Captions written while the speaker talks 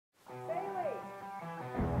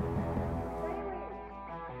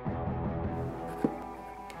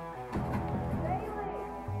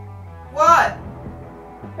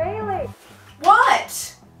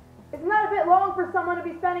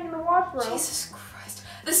spending in the washroom. Jesus Christ.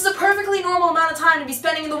 This is a perfectly normal amount of time to be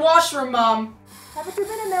spending in the washroom, Mom. Haven't you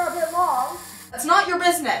been in there a bit long? That's not your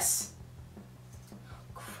business.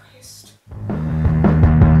 Christ. Hi.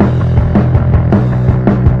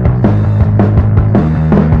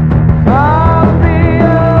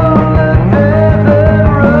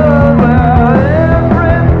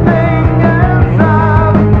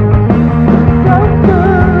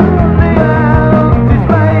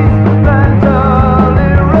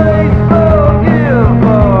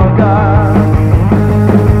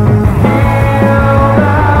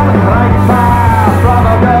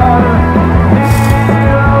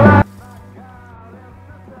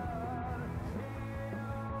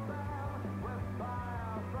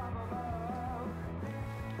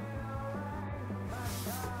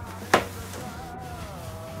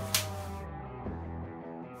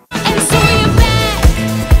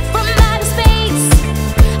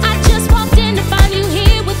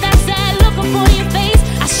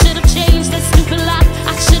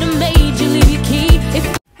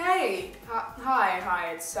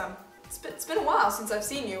 It's been a while since I've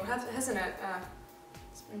seen you, hasn't it?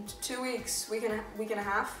 It's been 2 weeks, week and a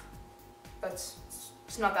half. It's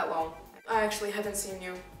not that long. I actually haven't seen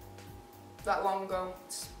you that long ago.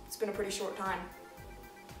 It's been a pretty short time.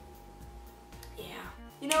 Yeah.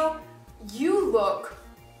 You know,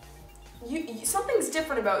 something's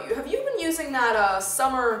different about you. Have you been using that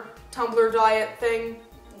summer tumbler diet thing?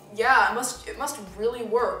 Yeah, it must really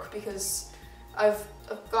work, because I've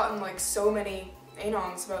gotten like so many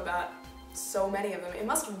anons about that. So many of them. It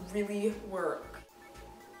must really work.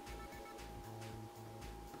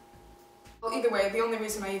 Well, either way, the only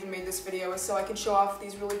reason I even made this video is so I could show off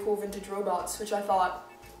these really cool vintage robots, which I thought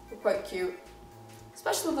were quite cute.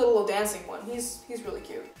 Especially the little dancing one. He's really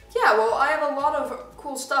cute. Yeah, well, I have a lot of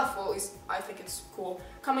cool stuff, well, at least I think it's cool,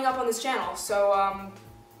 coming up on this channel, so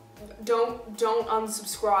don't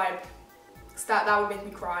unsubscribe, because that would make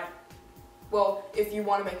me cry. Well, if you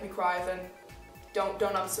want to make me cry, then don't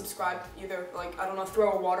unsubscribe either. Like, I don't know,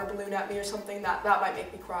 throw a water balloon at me or something, that might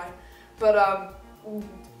make me cry. But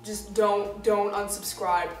just don't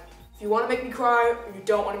unsubscribe. If you want to make me cry, or you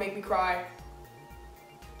don't want to make me cry,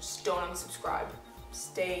 just don't unsubscribe.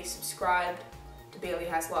 Stay subscribed to Bailey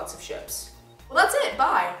Has Lots of Ships. Well, that's it,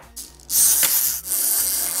 bye!